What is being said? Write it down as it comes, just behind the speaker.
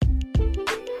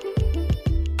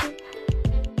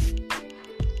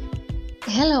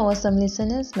Hello, awesome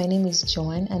listeners. My name is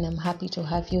Joanne, and I'm happy to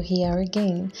have you here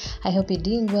again. I hope you're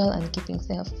doing well and keeping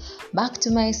safe. Back to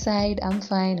my side, I'm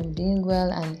fine, I'm doing well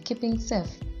and keeping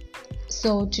safe.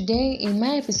 So today, in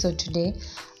my episode today,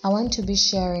 I want to be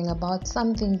sharing about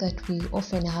something that we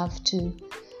often have to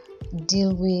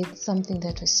deal with, something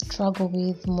that we struggle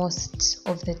with most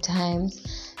of the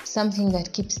times, something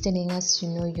that keeps telling us,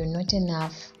 you're not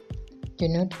enough.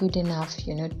 You're not good enough,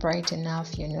 you're not bright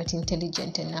enough, you're not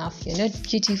intelligent enough, you're not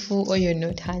beautiful, or you're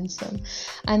not handsome.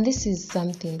 And this is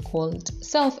something called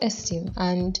self-esteem.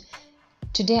 And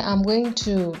today I'm going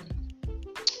to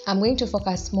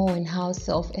focus more on how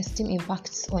self-esteem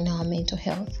impacts on our mental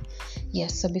health.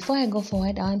 Yes, so before I go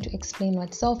forward, I want to explain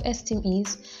what self-esteem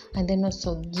is, and then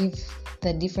also give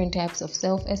the different types of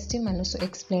self-esteem and also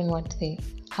explain what they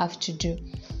have to do.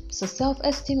 So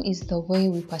self-esteem is the way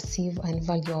we perceive and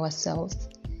value ourselves.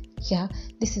 Yeah,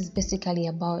 this is basically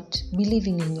about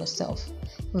believing in yourself,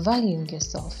 valuing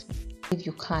yourself. If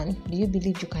you can, do you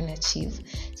believe you can achieve?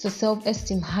 So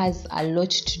self-esteem has a lot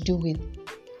to do with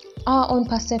our own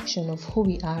perception of who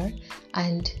we are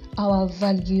and our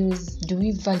values. Do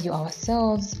we value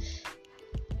ourselves?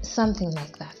 Something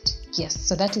like that. Yes,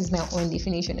 so that is my own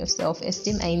definition of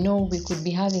self-esteem. I know we could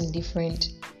be having different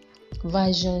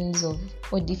versions of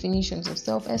or definitions of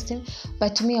self-esteem,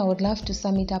 but to me, I would love to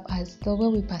sum it up as the way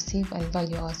we perceive and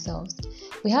value ourselves.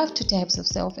 We have two types of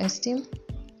self-esteem.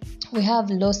 We have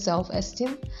low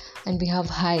self-esteem and we have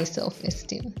high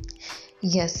self-esteem.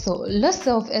 Yes, so low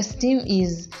self-esteem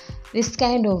is this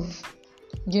kind of,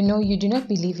 you do not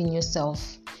believe in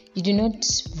yourself. You do not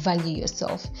value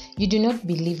yourself. You do not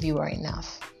believe you are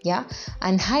enough. Yeah,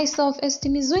 and high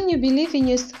self-esteem is when you believe in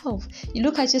yourself. You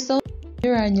look at yourself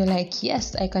and you're like,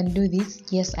 yes, I can do this,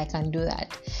 yes, I can do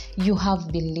that. You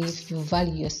have belief, you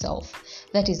value yourself.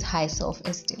 That is high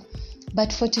self-esteem.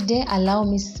 But for today, allow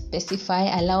me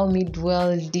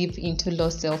dwell deep into low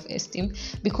self-esteem,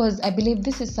 because I believe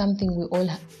this is something we all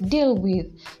deal with.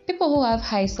 People who have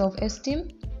high self-esteem,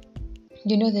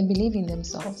 they believe in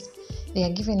themselves. They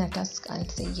are given a task and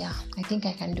say, yeah, I think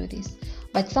I can do this.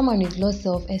 But someone with low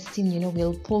self-esteem,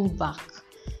 will pull back.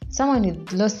 Someone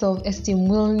with low self-esteem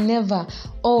will never,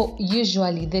 or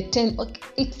usually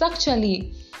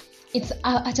it's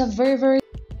at a very, very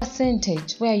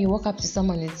percentage where you walk up to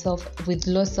someone with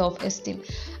low self-esteem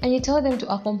and you tell them to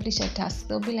accomplish a task.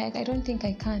 They'll be like, I don't think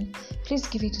I can. Please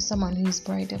give it to someone who is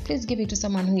brighter. Please give it to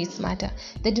someone who is smarter.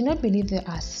 They do not believe they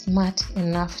are smart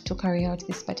enough to carry out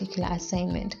this particular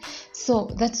assignment.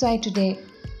 So that's why today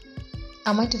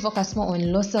I want to focus more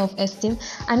on low self-esteem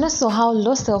and also how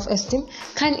low self-esteem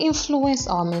can influence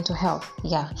our mental health.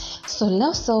 Yeah, so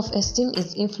low self-esteem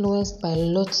is influenced by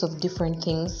lots of different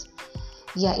things.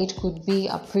 Yeah, it could be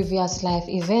a previous life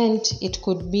event. It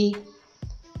could be,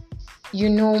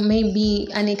 maybe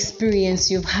an experience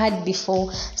you've had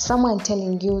before. Someone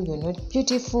telling you you're not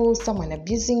beautiful, someone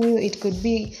abusing you. It could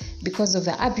be because of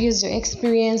the abuse you're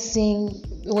experiencing,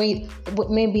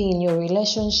 maybe in your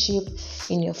relationship,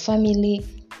 in your family.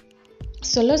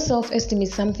 So low self-esteem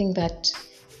is something that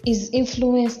is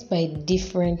influenced by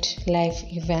different life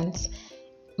events.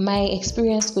 My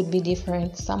experience could be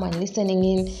different. Someone listening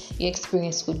in, your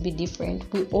experience could be different.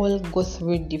 We all go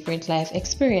through different life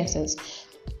experiences.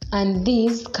 And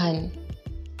these can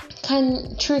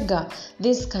trigger,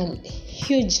 this can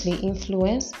hugely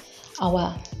influence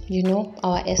our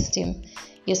esteem.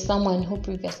 You're someone who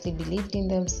previously believed in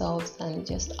themselves, and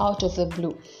just out of the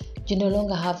blue, you no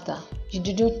longer have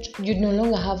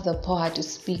the power to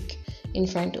speak in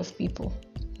front of people.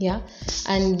 Yeah,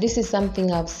 and this is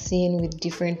something I've seen with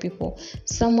different people.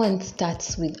 Someone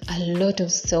starts with a lot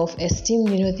of self-esteem.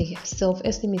 The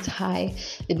self-esteem is high.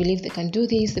 They believe they can do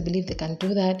this. They believe they can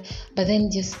do that. But then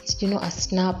just, a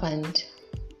snap and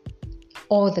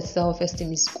all the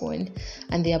self-esteem is gone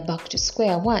and they are back to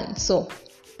square one. So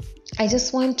I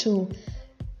just want to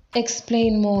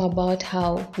explain more about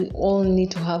how we all need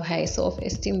to have high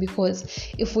self-esteem, because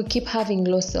if we keep having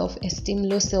low self-esteem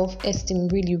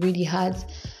really, really has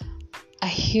a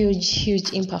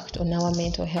huge impact on our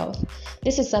mental health.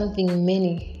 This is something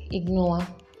many ignore.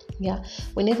 Yeah,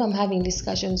 whenever I'm having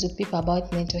discussions with people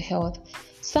about mental health,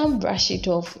 some brush it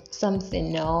off. Some say,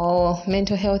 no,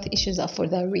 mental health issues are for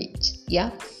the rich. Yeah,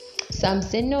 some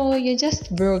say, no, you're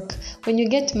just broke. When you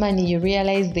get money, you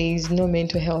realize there is no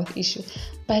mental health issue.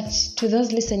 But to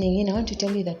those listening in, I want to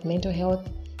tell you that mental health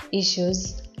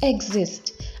issues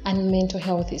exist and mental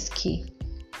health is key.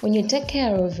 When you take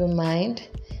care of your mind,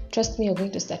 trust me, you're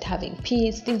going to start having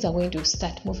peace. Things are going to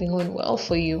start moving on well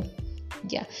for you.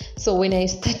 Yeah. So when I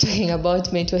start talking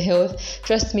about mental health,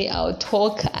 trust me, I'll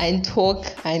talk and talk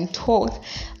and talk.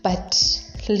 But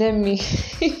let me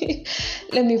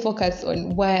let me focus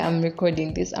on why I'm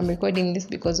recording this. I'm recording this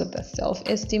because of the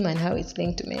self-esteem and how it's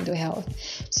linked to mental health.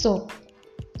 So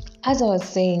as I was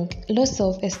saying, low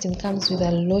self-esteem comes with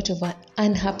a lot of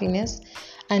unhappiness,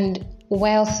 and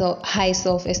while high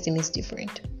self-esteem is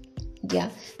different. Yeah,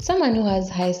 someone who has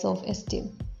high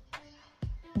self-esteem,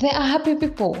 they are happy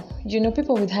people.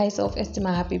 People with high self-esteem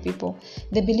are happy people.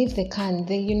 They believe they can.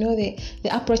 They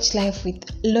approach life with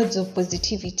loads of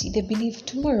positivity. They believe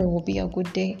tomorrow will be a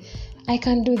good day. I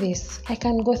can do this. I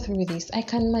can go through this. I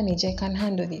can manage. I can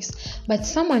handle this. But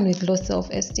someone with low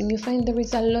self-esteem, you find there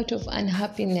is a lot of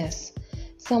unhappiness.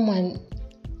 Someone,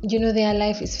 their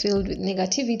life is filled with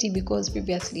negativity because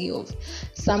previously of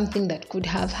something that could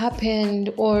have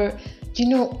happened, or,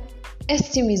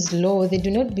 esteem is low. They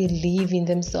do not believe in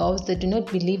themselves. They do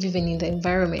not believe even in the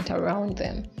environment around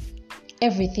them.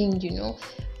 Everything,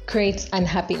 creates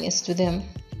unhappiness to them.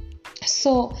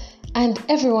 So, and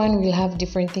everyone will have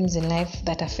different things in life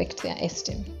that affect their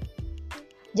esteem.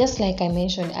 Just like I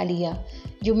mentioned earlier,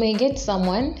 you may get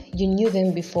someone, you knew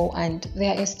them before and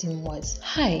their esteem was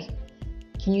high.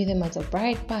 You knew them as a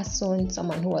bright person,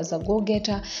 someone who was a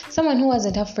go-getter, someone who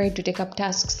wasn't afraid to take up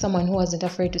tasks, someone who wasn't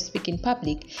afraid to speak in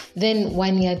public. Then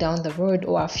 1 year down the road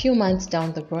or a few months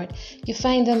down the road, you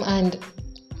find them and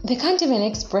they can't even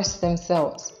express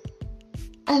themselves.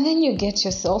 And then you get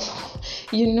yourself,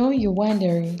 you're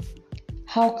wondering,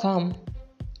 how come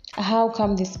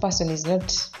this person is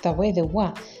not the way they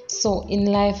were? So in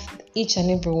life, each and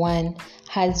every one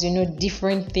has,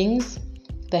 different things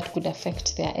that could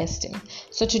affect their esteem.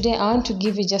 So today I want to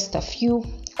give you just a few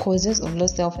causes of low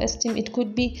self-esteem. It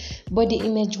could be body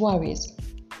image worries.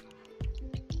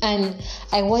 And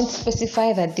I won't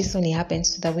specify that this only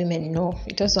happens to the women. No,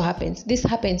 it also happens. This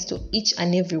happens to each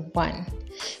and every one.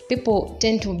 People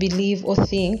tend to believe or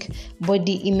think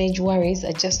body image worries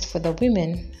are just for the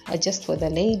women, are just for the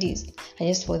ladies, are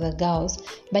just for the girls.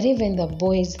 But even the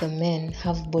boys, the men,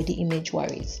 have body image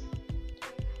worries.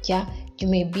 Yeah, you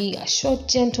may be a short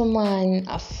gentleman,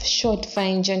 a short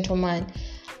fine gentleman,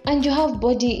 and you have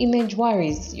body image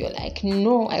worries. You're like,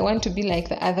 no, I want to be like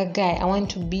the other guy. I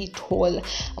want to be tall.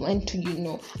 I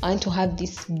want to have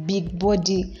this big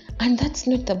body. And that's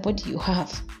not the body you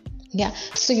have. Yeah,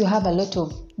 so you have a lot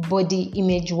of body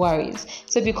image worries.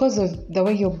 So because of the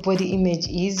way your body image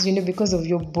is, because of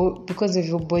your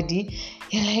body,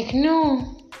 you're like,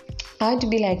 no, I want to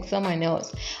be like someone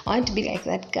else. I want to be like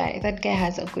that guy. That guy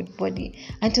has a good body.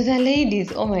 And to the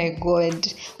ladies, oh my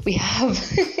God, we have...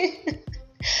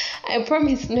 I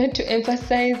promise not to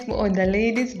emphasize more on the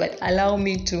ladies, but allow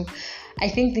me to. I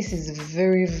think this is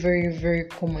very, very, very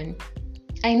common.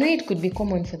 I know it could be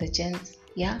common for the gents.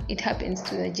 Yeah, it happens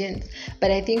to the gents.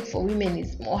 But I think for women,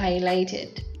 it's more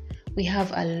highlighted. We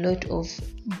have a lot of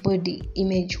body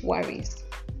image worries.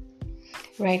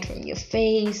 Right from your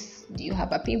face. Do you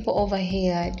have a pimple over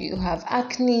here? Do you have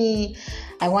acne?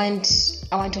 I want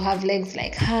to have legs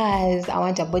like hers. I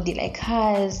want a body like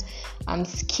hers. I'm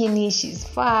skinny, she's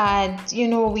fat.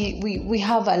 We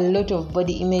have a lot of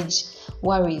body image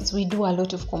worries. We do a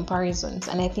lot of comparisons,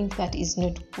 and I think that is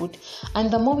not good. And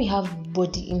the more we have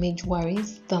body image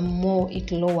worries, the more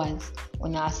it lowers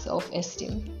on our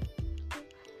self-esteem.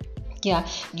 Yeah,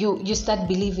 you start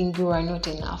believing you are not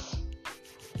enough.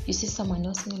 You see someone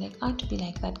else and you're like, I want to be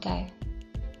like that guy.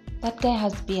 That guy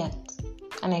has beards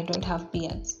and I don't have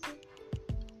beards.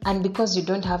 And because you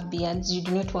don't have beards, you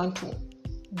do not want to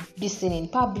be seen in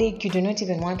public. You do not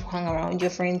even want to hang around your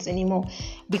friends anymore,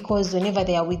 because whenever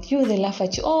they are with you, they laugh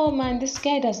at you. Oh man, this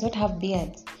guy does not have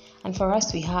beards. And for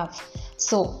us, we have.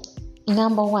 So,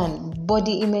 number one,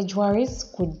 body image worries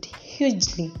could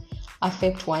hugely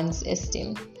affect one's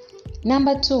esteem.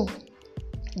 Number two,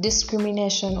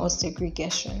 discrimination or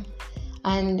segregation.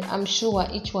 And I'm sure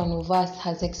each one of us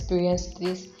has experienced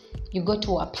this. You go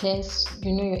to a place,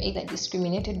 you're either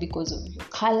discriminated because of your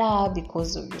color,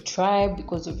 because of your tribe,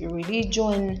 because of your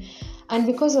religion. And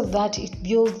because of that, it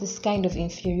builds this kind of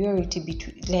inferiority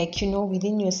between,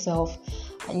 within yourself.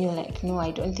 And you're like, no,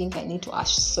 I don't think I need to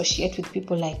associate with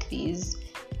people like these.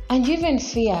 And you even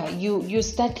fear, you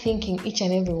start thinking each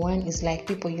and every one is like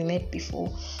people you met before.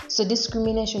 So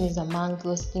discrimination is among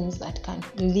those things that can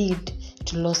lead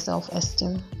to low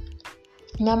self-esteem.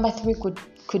 Number three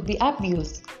could be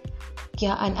abuse.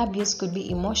 Yeah, and abuse could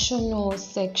be emotional,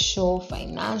 sexual,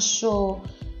 financial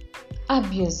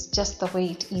abuse, just the way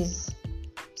it is.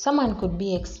 Someone could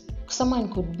be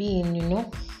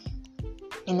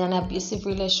in an abusive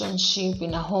relationship,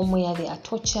 in a home where they are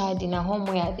tortured, in a home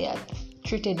where they are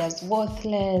treated as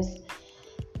worthless.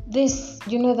 this,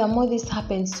 the more this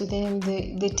happens to them,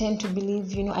 they tend to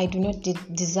believe, I do not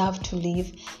deserve to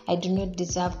live. I do not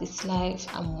deserve this life.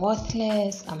 I'm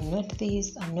worthless. I'm not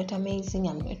this. I'm not amazing.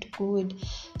 I'm not good.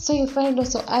 So you find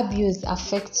also abuse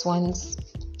affects one's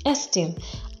esteem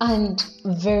and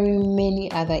very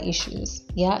many other issues.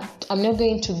 Yeah, I'm not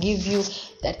going to give you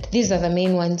that these are the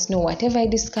main ones. No, whatever I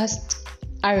discussed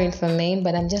aren't the main,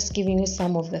 but I'm just giving you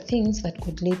some of the things that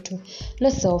could lead to low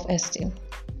self-esteem.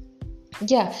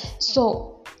 Yeah,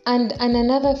 so and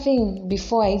another thing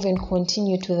before I even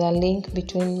continue to the link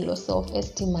between low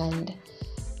self-esteem and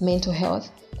mental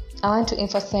health, I want to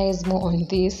emphasize more on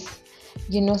this.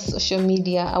 Social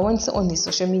media, I won't say only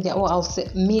social media, or I'll say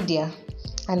media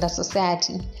and the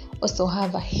society also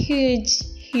have a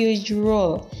huge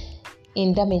role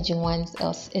in damaging one's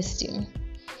esteem.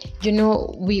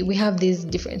 We have these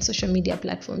different social media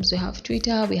platforms. We have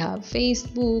Twitter, we have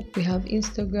Facebook, we have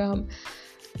Instagram,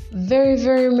 very,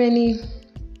 very many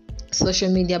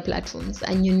social media platforms.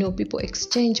 And people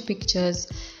exchange pictures.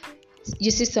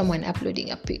 You see someone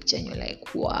uploading a picture and you're like,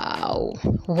 wow,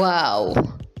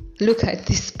 look at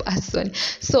this person.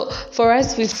 So for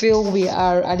us, we feel we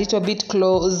are a little bit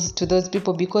close to those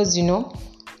people because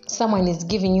someone is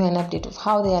giving you an update of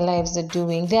how their lives are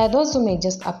doing. There are those who may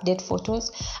just update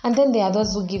photos, and then there are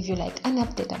those who give you like an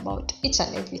update about each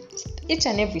and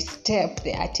every step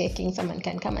they are taking. Someone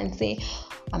can come and say,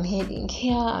 I'm heading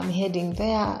here, I'm heading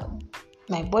there,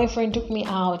 my boyfriend took me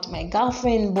out, my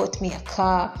girlfriend bought me a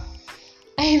car,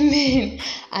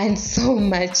 and so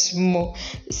much more.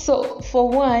 So for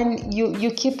one,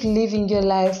 you keep living your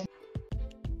life.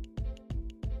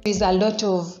 There's a lot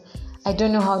of, I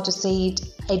don't know how to say it,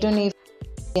 I don't know if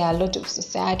there are a lot of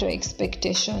societal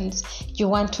expectations. You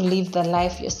want to live the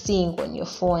life you're seeing on your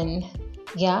phone,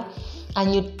 yeah?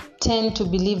 And you tend to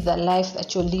believe the life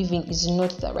that you're living is not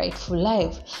the rightful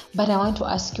life. But I want to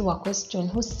ask you a question.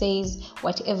 Who says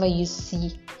whatever you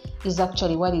see is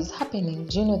actually what is happening?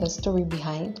 Do you know the story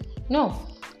behind? No.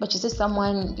 But you see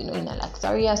someone, in a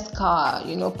luxurious car,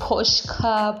 posh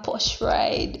car, posh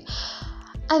ride.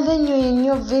 And then you're in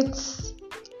your Vitz,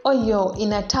 or you're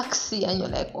in a taxi and you're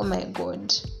like, oh my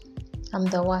God, I'm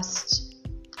the worst.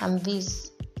 I'm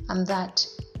this, I'm that.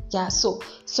 Yeah, so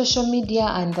social media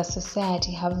and the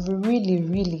society have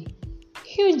really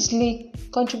hugely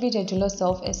contributed to low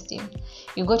self-esteem.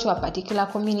 You go to a particular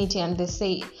community and they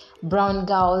say brown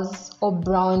girls or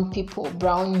brown people,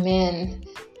 brown men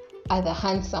are the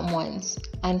handsome ones.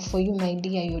 And for you, my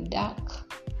dear, you're dark.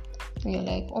 You're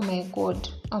like, oh my God,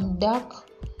 I'm dark.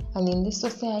 And in this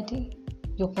society,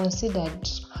 you're considered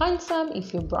handsome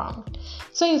if you're brown.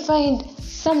 So you find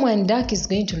someone dark is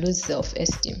going to lose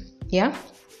self-esteem. Yeah?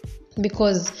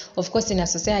 Because, of course, in a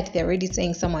society, they're already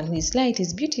saying someone who is light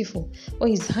is beautiful or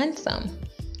is handsome.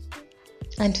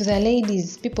 And to the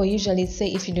ladies, people usually say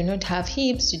if you do not have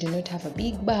hips, you do not have a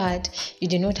big butt, you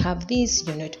do not have this,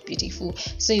 you're not beautiful.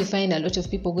 So you find a lot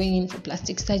of people going in for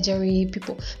plastic surgery.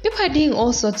 People are doing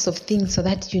all sorts of things so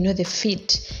that they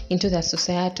fit into the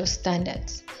societal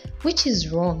standards, which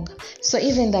is wrong. So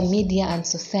even the media and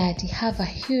society have a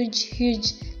huge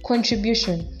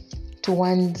contribution to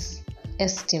one's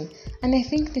esteem. And I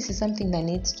think this is something that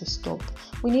needs to stop.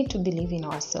 We need to believe in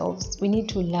ourselves. We need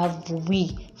to love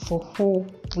we for who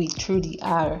we truly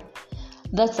are.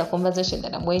 That's a conversation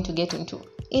that I'm going to get into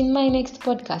in my next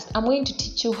podcast. I'm going to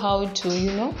teach you how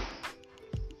to,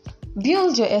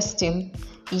 build your esteem.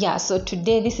 Yeah, so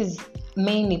today this is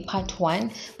mainly part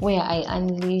 1 where I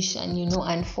unleash and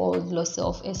unfold low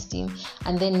self-esteem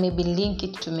and then maybe link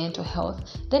it to mental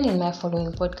health. Then in my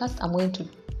following podcast, I'm going to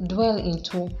dwell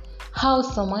into how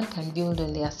someone can build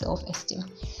on their self-esteem.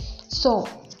 So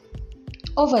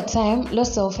over time, low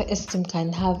self-esteem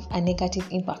can have a negative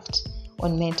impact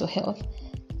on mental health.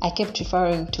 I kept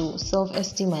referring to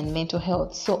self-esteem and mental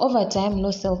health. So over time,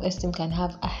 low self-esteem can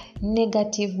have a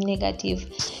negative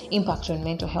impact on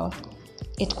mental health.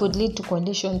 It could lead to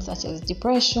conditions such as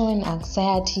depression,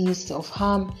 anxiety,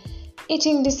 self-harm,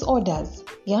 eating disorders.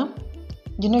 Yeah,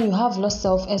 you have low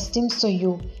self-esteem, so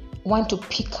you want to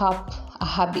pick up a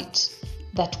habit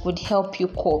that could help you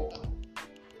cope.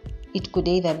 It could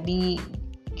either be,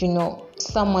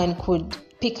 someone could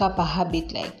pick up a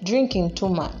habit like drinking too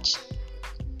much.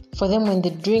 For them, when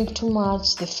they drink too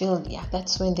much, they feel,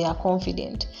 that's when they are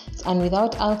confident. And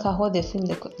without alcohol, they feel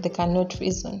they cannot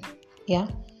reason. Yeah.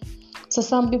 So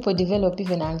some people develop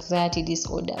even anxiety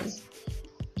disorders.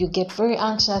 You get very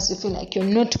anxious, you feel like you're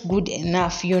not good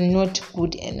enough.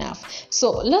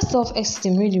 So low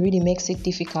self-esteem really makes it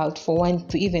difficult for one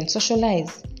to even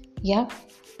socialize. Yeah?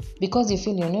 Because you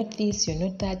feel you're not this, you're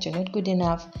not that, you're not good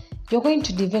enough. You're going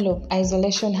to develop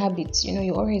isolation habits.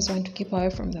 You always want to keep away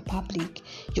from the public.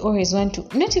 You always want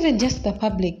to, not even just the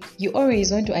public, you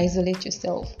always want to isolate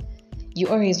yourself. You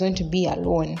always want to be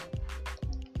alone.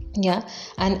 Yeah,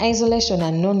 and isolation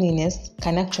and loneliness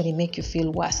can actually make you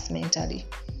feel worse mentally.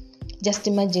 Just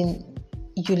imagine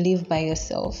you live by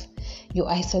yourself. You're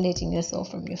isolating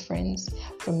yourself from your friends,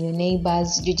 from your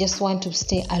neighbors. You just want to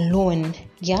stay alone.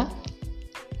 Yeah,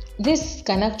 this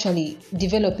can actually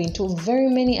develop into very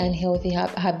many unhealthy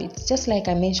habits. Just like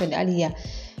I mentioned earlier,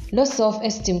 low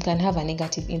self-esteem can have a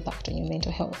negative impact on your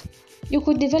mental health. You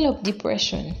could develop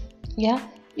depression. Yeah,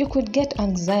 you could get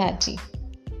anxiety,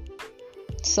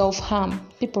 self-harm.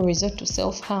 People resort to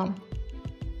self-harm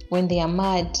when they are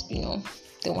mad.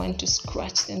 They want to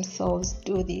scratch themselves,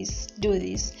 do this.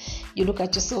 You look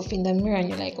at yourself in the mirror and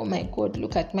you're like, oh my God,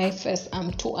 look at my face,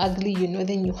 I'm too ugly.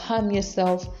 Then you harm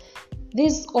yourself.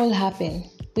 These all happen.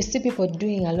 We see people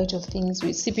doing a lot of things.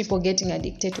 We see people getting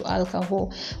addicted to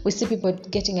alcohol. We see people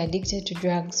getting addicted to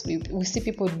drugs. We see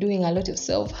people doing a lot of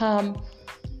self-harm.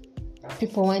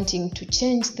 People wanting to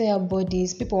change their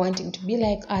bodies. People wanting to be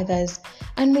like others.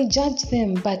 And we judge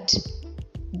them. But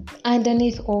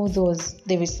underneath all those,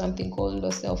 there is something called low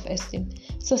self-esteem.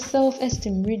 So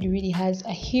self-esteem really, really has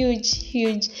a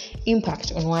huge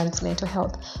impact on one's mental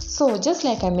health. So just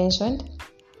like I mentioned,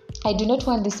 I do not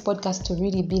want this podcast to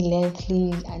really be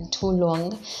lengthy and too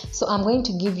long. So I'm going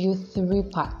to give you 3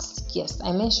 parts. Yes,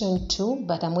 I mentioned 2,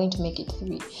 but I'm going to make it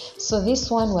 3. So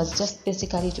this one was just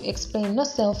basically to explain low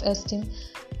self-esteem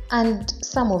and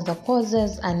some of the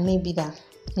causes and maybe the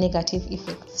negative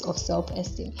effects of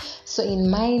self-esteem. So in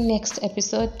my next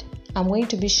episode, I'm going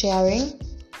to be sharing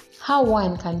how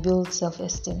one can build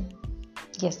self-esteem.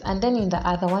 Yes, and then in the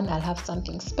other one, I'll have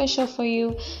something special for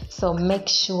you. So make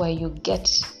sure you get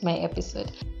my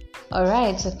episode.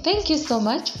 Alright, so thank you so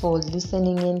much for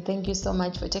listening in. Thank you so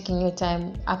much for taking your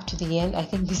time up to the end. I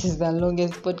think this is the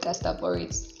longest podcast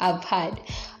I've had.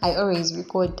 I always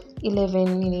record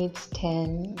 11 minutes,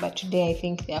 10, but today I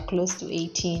think they are close to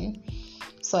 18.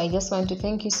 So I just want to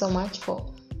thank you so much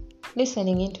for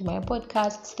listening into my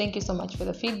podcasts. Thank you so much for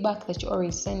the feedback that you're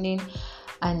always sending.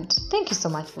 And thank you so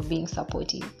much for being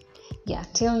supportive. Yeah,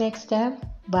 till next time.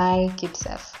 Bye. Keep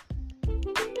safe.